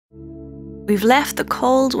We've left the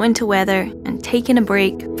cold winter weather and taken a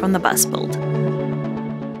break from the bus build.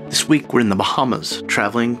 This week we're in the Bahamas,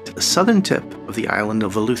 traveling to the southern tip of the island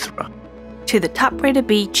of Eleuthera. To the top-rated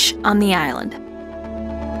beach on the island.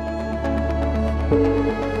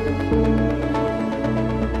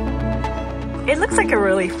 It looks like a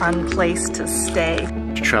really fun place to stay.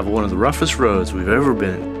 To travel one of the roughest roads we've ever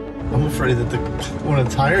been. I'm afraid that one of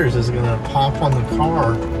the tires is going to pop on the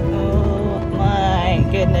car. Oh my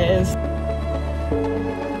goodness.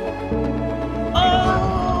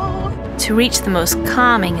 Oh! To reach the most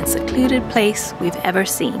calming and secluded place we've ever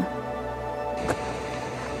seen.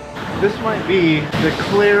 This might be the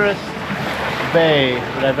clearest bay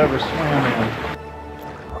that I've ever swam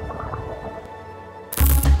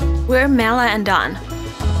in. We're Mela and Don.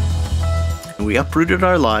 And we uprooted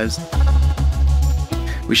our lives.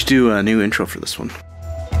 We should do a new intro for this one.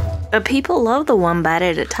 But people love the one bite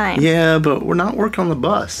at a time. Yeah, but we're not working on the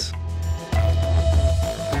bus.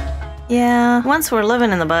 Yeah, once we're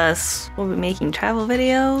living in the bus, we'll be making travel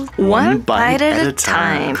videos. One bite at a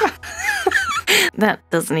time. That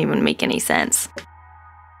doesn't even make any sense.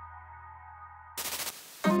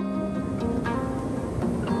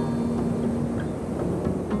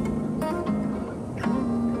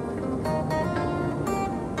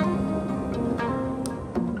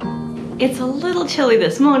 It's a little chilly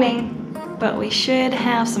this morning, but we should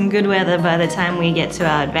have some good weather by the time we get to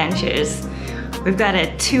our adventures. We've got a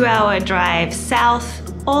 2-hour drive south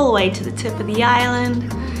all the way to the tip of the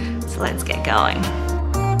island, so let's get going.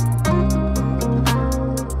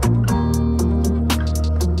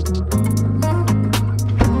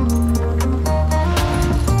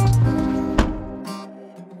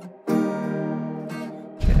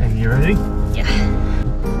 Okay, you ready? Yeah.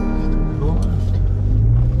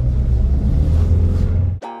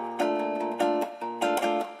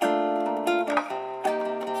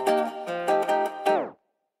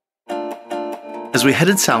 As we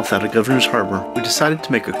headed south out of Governor's Harbor, we decided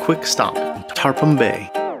to make a quick stop in Tarpon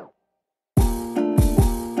Bay.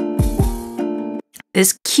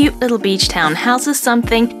 This cute little beach town houses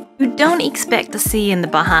something you don't expect to see in the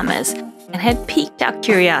Bahamas and had piqued our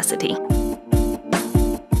curiosity.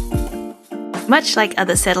 Much like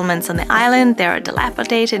other settlements on the island, there are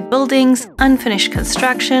dilapidated buildings, unfinished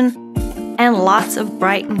construction, and lots of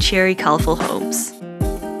bright and cheery colorful homes.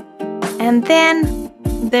 And then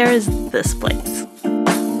there is this place.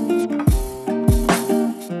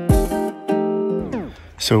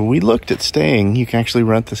 So we looked at staying. You can actually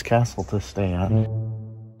rent this castle to stay at.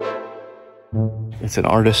 It's an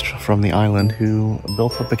artist from the island who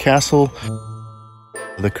built up a castle.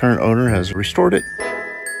 The current owner has restored it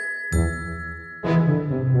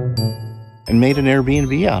and made an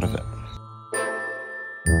Airbnb out of it.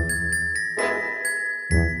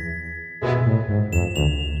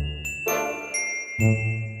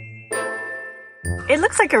 It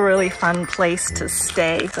looks like a really fun place to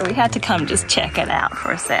stay, so we had to come just check it out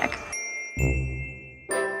for a sec.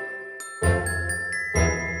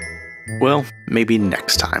 Well, maybe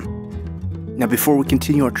next time. Now, before we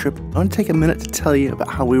continue our trip, I want to take a minute to tell you about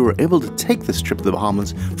how we were able to take this trip to the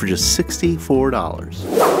Bahamas for just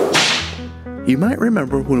 $64. You might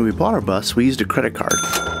remember when we bought our bus, we used a credit card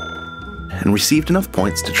and received enough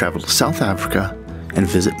points to travel to South Africa and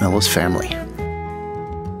visit Mela's family.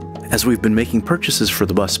 As we've been making purchases for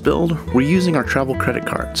the bus build, we're using our travel credit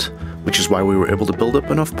cards, which is why we were able to build up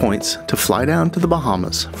enough points to fly down to the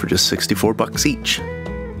Bahamas for just $64 each.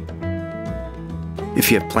 If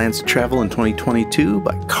you have plans to travel in 2022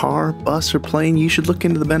 by car, bus, or plane, you should look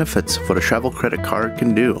into the benefits of what a travel credit card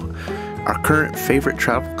can do. Our current favorite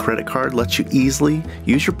travel credit card lets you easily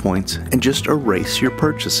use your points and just erase your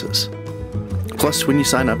purchases. Plus, when you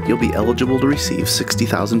sign up, you'll be eligible to receive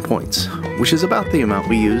 60,000 points, which is about the amount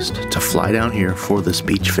we used to fly down here for this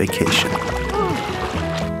beach vacation.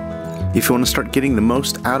 If you want to start getting the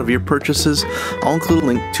most out of your purchases, I'll include a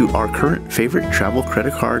link to our current favorite travel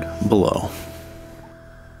credit card below.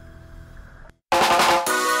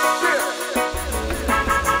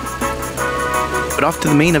 But off to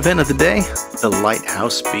the main event of the day, the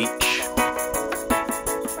Lighthouse Beach.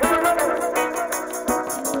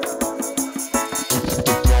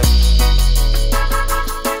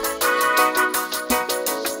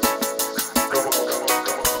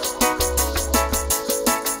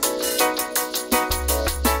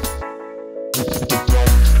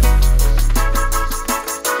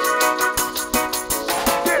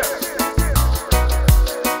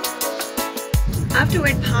 After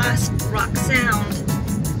we're past Rock Sound,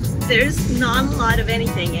 there's not a lot of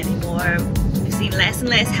anything anymore. We've seen less and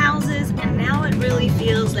less houses, and now it really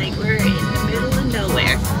feels like we're in the middle of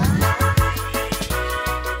nowhere.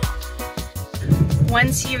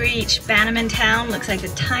 Once you reach Bannerman Town, looks like a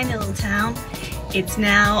tiny little town, it's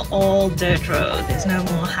now all dirt road. There's no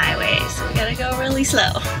more highways, so we gotta go really slow.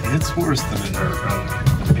 It's worse than a dirt road.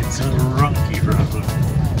 It's a rocky road.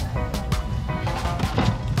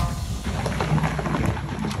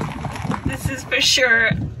 This is for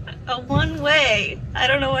sure a one-way. I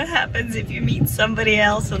don't know what happens if you meet somebody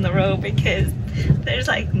else on the road because there's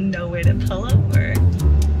like nowhere to pull over.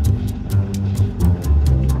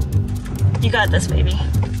 You got this, baby.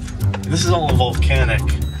 This is all volcanic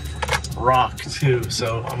rock too,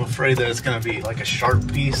 so I'm afraid that it's gonna be like a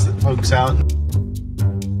sharp piece that pokes out.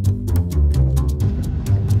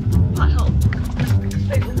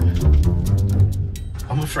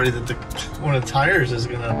 I'm afraid that one of the tires is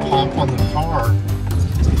gonna pop on the car.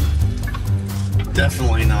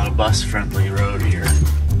 Definitely not a bus-friendly road here.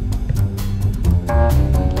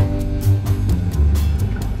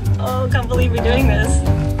 Oh, can't believe we're doing this.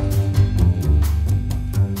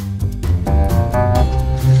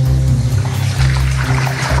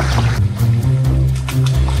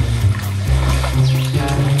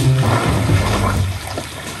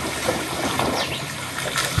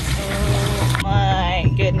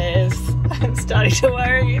 I'm starting to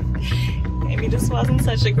worry. Maybe this wasn't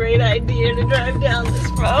such a great idea to drive down this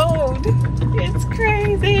road. It's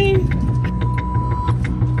crazy.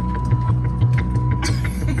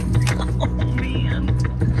 Oh man.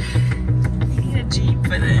 I need a Jeep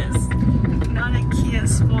for this, not a Kia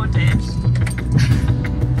Sportage.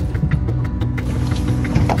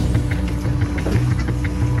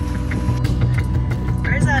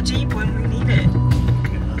 Where's our Jeep when we need it?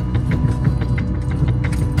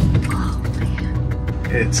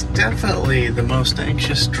 It's definitely the most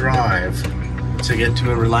anxious drive to get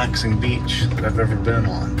to a relaxing beach that I've ever been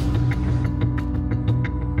on.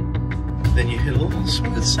 Then you hit a little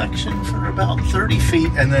smooth section for about 30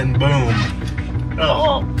 feet and then boom.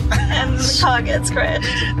 Oh, and the car gets scratched.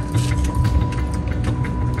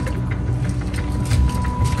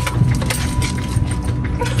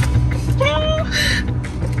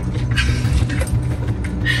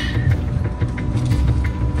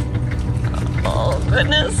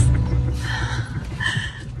 Goodness.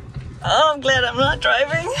 Oh, I'm glad I'm not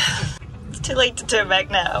driving. It's too late to turn back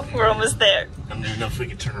now. We're almost there. I don't even know if we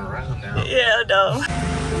can turn around now. Yeah, no.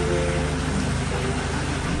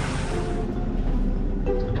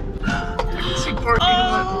 I can see parking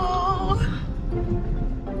lot.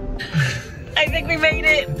 I think we made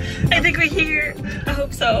it. I think we're here. I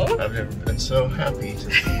hope so. I've never been so happy to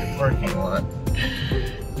see a parking lot.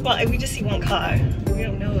 Well, we just see one car. We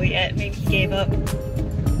don't know yet. Maybe he gave up.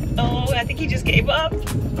 Oh, I think he just gave up.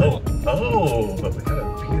 Oh, but we got a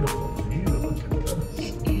beautiful view. Look at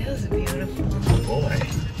this. It is beautiful. Oh boy.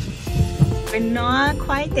 We're not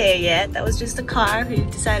quite there yet. That was just a car who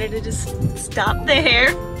decided to just stop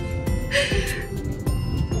there.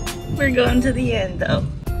 We're going to the end though.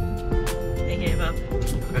 They gave up.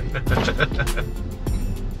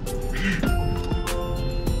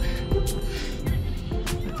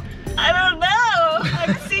 I don't know.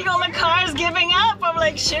 I'm seeing all the cars giving up. I'm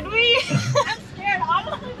like, should we? I'm scared.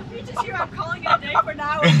 Honestly, the beach is here. I'm calling it a day for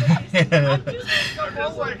now. I'm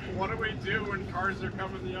just like, what do we do when cars are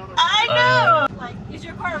coming the other way? I know. like, is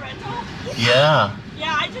your car a rental? Yeah.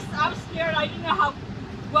 Yeah, I was scared. I didn't know how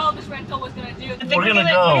well this rental was gonna do. I think we're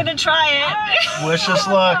gonna try it. Right, Wish us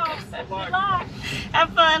luck. Good luck. Have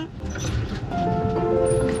fun.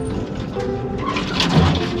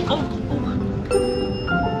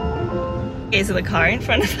 Okay, so the car in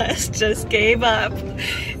front of us just gave up.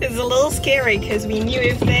 It's a little scary because we knew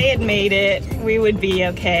if they had made it, we would be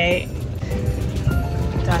okay.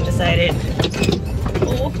 Don decided,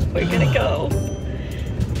 oh, we're gonna go.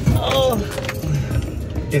 Oh.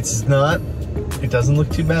 It doesn't look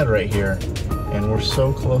too bad right here. And we're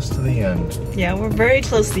so close to the end. Yeah, we're very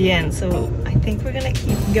close to the end, so I think we're gonna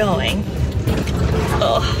keep going.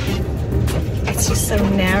 Oh, it's just so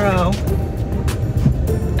narrow.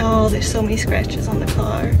 Oh, there's so many scratches on the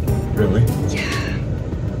car. Really? Yeah.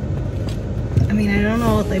 I mean, I don't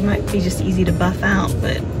know, they might be just easy to buff out,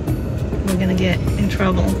 but we're gonna get in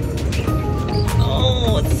trouble.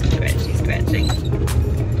 Oh, it's scratching.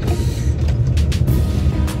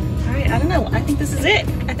 All right, I don't know, I think this is it.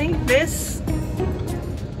 I think this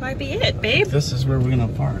might be it, babe. This is where we're gonna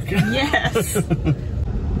park. Yes.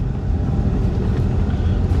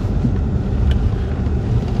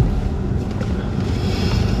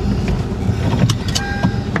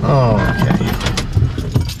 Oh, okay.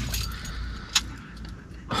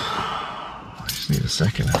 I just need a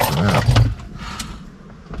second after that one.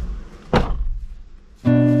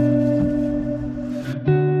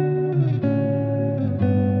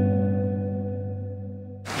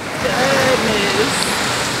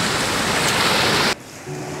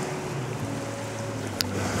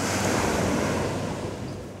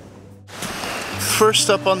 First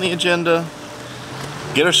up on the agenda,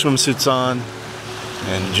 get our swimsuits on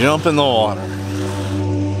and jump in the water.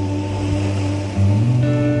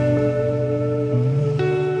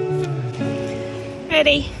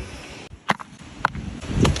 Ready?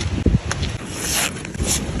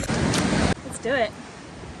 Let's do it.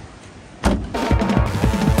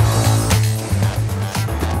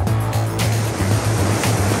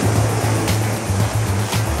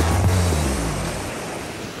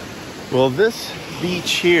 Well, this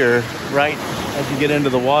beach here, right as you get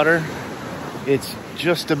into the water, it's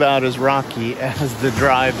just about as rocky as the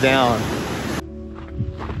drive down.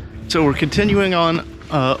 So we're continuing on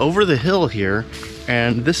over the hill here,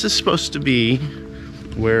 and this is supposed to be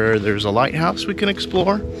where there's a lighthouse we can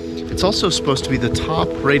explore. It's also supposed to be the top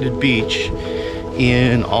rated beach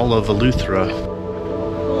in all of Eleuthera.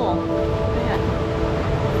 Cool. Yeah.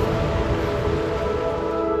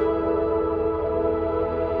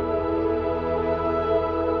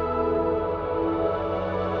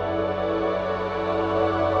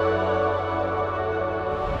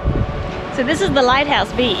 So this is the lighthouse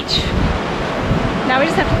beach. Now we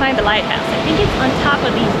just have to find the lighthouse. I think it's on top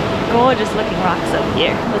of these gorgeous looking rocks over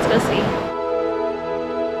here. Let's go see.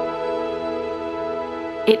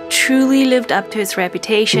 It truly lived up to its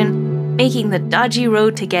reputation, making the dodgy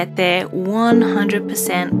road to get there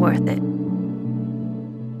 100% worth it.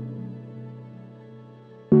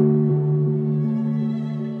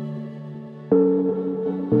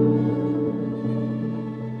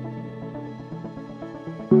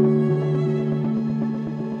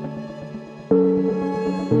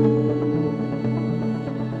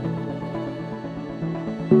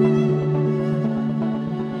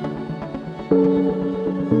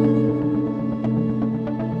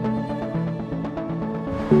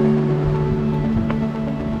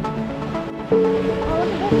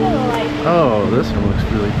 Oh, this one looks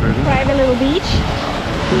really pretty. Private little beach.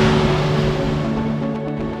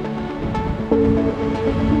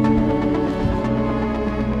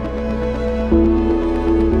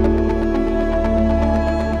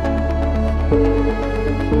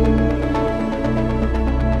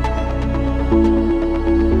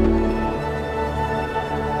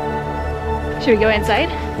 Should we go inside?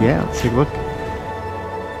 Yeah, let's take a look.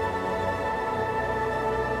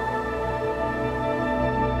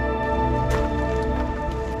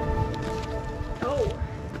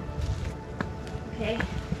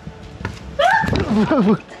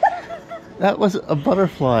 That was a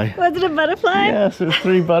butterfly. Was it a butterfly? Yes, there's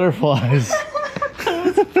 3 butterflies. That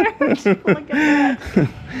was a bird. Look at that.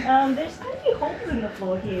 There's going to be holes in the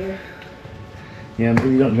floor here. Yeah, maybe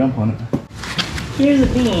you don't jump on it. Here's a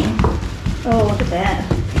beam. Oh, look at that.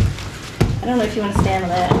 I don't know if you want to stand on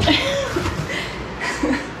that.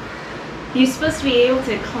 You're supposed to be able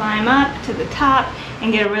to climb up to the top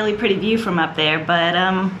and get a really pretty view from up there, but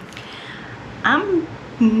I'm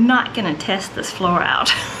not gonna test this floor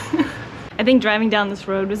out. I think driving down this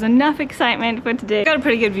road was enough excitement for today. Got a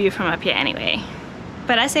pretty good view from up here anyway.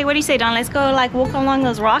 But I say, what do you say, Don? Let's go like walk along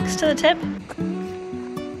those rocks to the tip.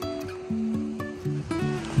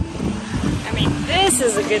 I mean, this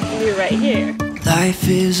is a good view right here. Life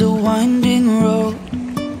is a winding road,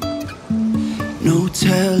 no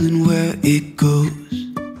telling where it goes.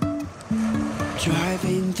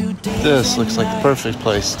 Driving through days. This looks like the perfect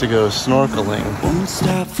place to go snorkeling. Won't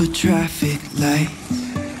stop for traffic lights.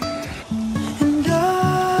 And I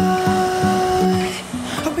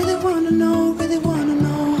really wanna know,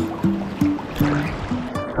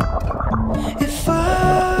 if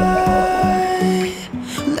I'll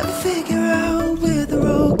ever figure out where the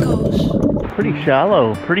road goes. Pretty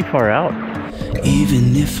shallow, pretty far out.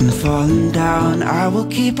 Even if I'm falling down, I will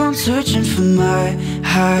keep on searching for my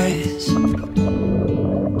highs.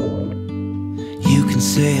 You can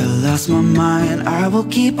say I lost my mind, I will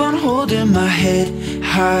keep on holding my head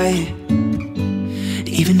high.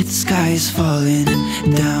 Even if the sky is falling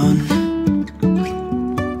down.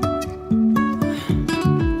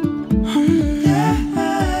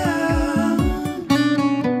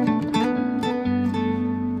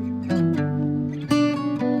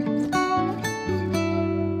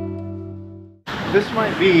 This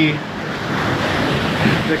might be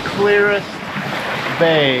the clearest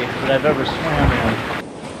bay that I've ever swam in.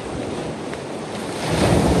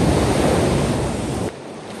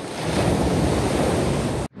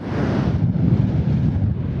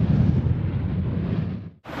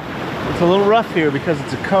 It's a little rough here because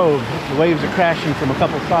it's a cove. The waves are crashing from a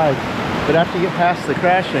couple sides, but after you get past the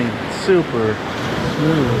crashing, it's super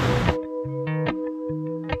smooth.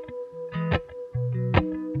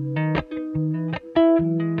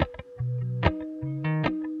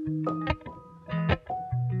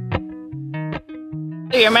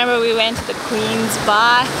 you remember we went to the Queen's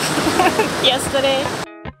Bar yesterday?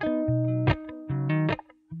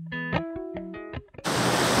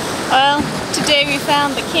 Well, today we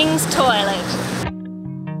found the King's Toilet.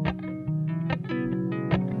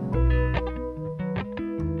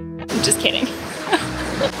 I'm just kidding.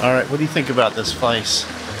 All right, what do you think about this place?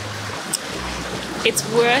 It's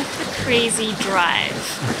worth the crazy drive.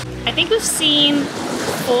 I think we've seen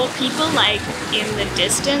 4 people like in the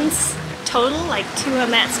distance total, like 2 on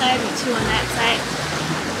that side and 2 on that side.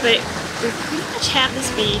 But we pretty much have this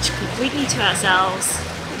beach completely to ourselves.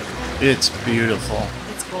 It's beautiful.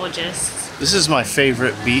 It's gorgeous. This is my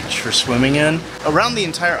favorite beach for swimming in. Around the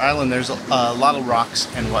entire island there's a lot of rocks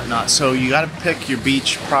and whatnot, so you gotta pick your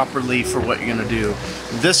beach properly for what you're gonna do.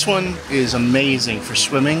 This one is amazing for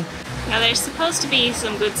swimming. Now there's supposed to be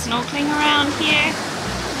some good snorkeling around here,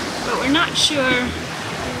 but we're not sure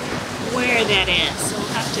where that is, so we'll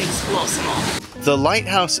have to explore some more. The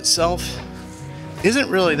lighthouse itself isn't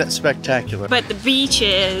really that spectacular. But the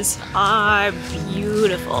beaches are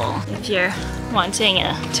beautiful. If you're wanting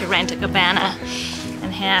to rent a cabana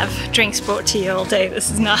and have drinks brought to you all day,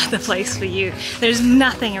 this is not the place for you. There's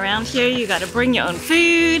nothing around here. You gotta bring your own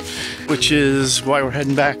food. Which is why we're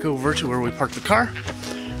heading back over to where we parked the car.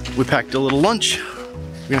 We packed a little lunch.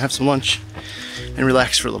 We're gonna have some lunch and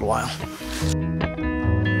relax for a little while.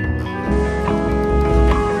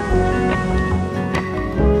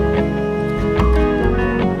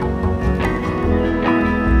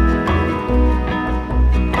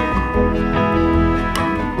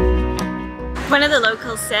 One of the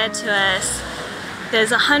locals said to us,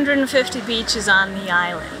 there's 150 beaches on the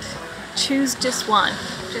island. Choose just one,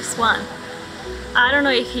 just one. I don't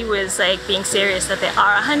know if he was like being serious that there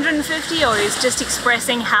are 150 or he's just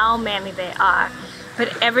expressing how many there are.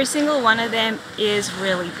 But every single one of them is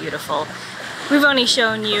really beautiful. We've only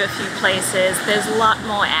shown you a few places. There's a lot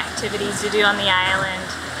more activities to do on the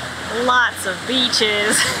island. Lots of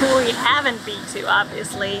beaches we haven't been to,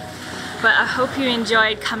 obviously. But I hope you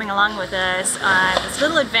enjoyed coming along with us on this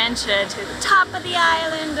little adventure to the top of the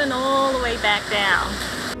island and all the way back down.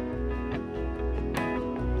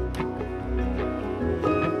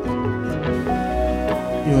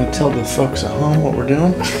 You want to tell the folks at home what we're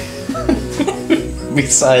doing?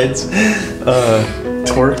 Besides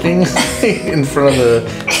twerking in front of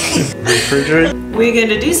the refrigerator? We're going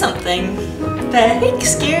to do something that I think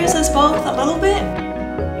scares us both a little bit.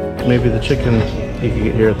 Maybe the chicken you can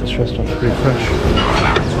get here at this restaurant is pretty fresh.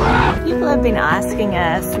 People have been asking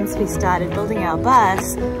us since we started building our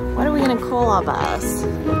bus, what are we going to call our bus?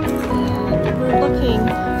 And we're looking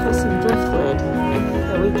for some driftwood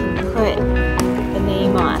that we can put the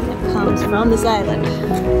name on that comes from this island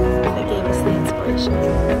that gave us the inspiration.